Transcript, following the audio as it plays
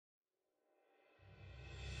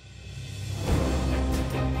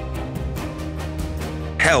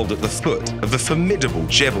held at the foot of the formidable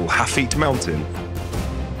Jebel Hafit mountain.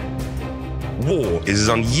 W.A.R is as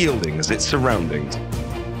unyielding as its surroundings.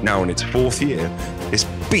 Now in its 4th year, this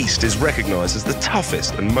beast is recognised as the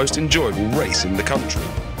toughest and most enjoyable race in the country.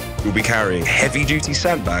 You'll be carrying heavy-duty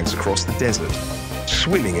sandbags across the desert,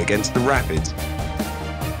 swimming against the rapids,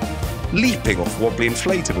 leaping off wobbly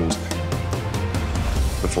inflatables,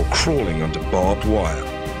 before crawling under barbed wire.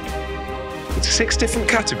 With 6 different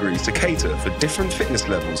categories to cater for different fitness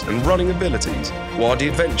levels and running abilities, Wadi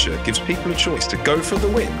Adventure gives people a choice to go for the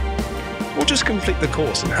win, or just complete the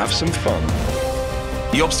course and have some fun.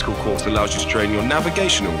 The obstacle course allows you to train your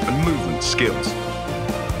navigational and movement skills.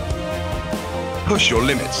 Push your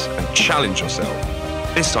limits and challenge yourself.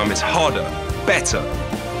 This time it's harder, better,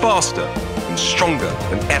 faster, and stronger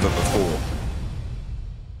than ever before.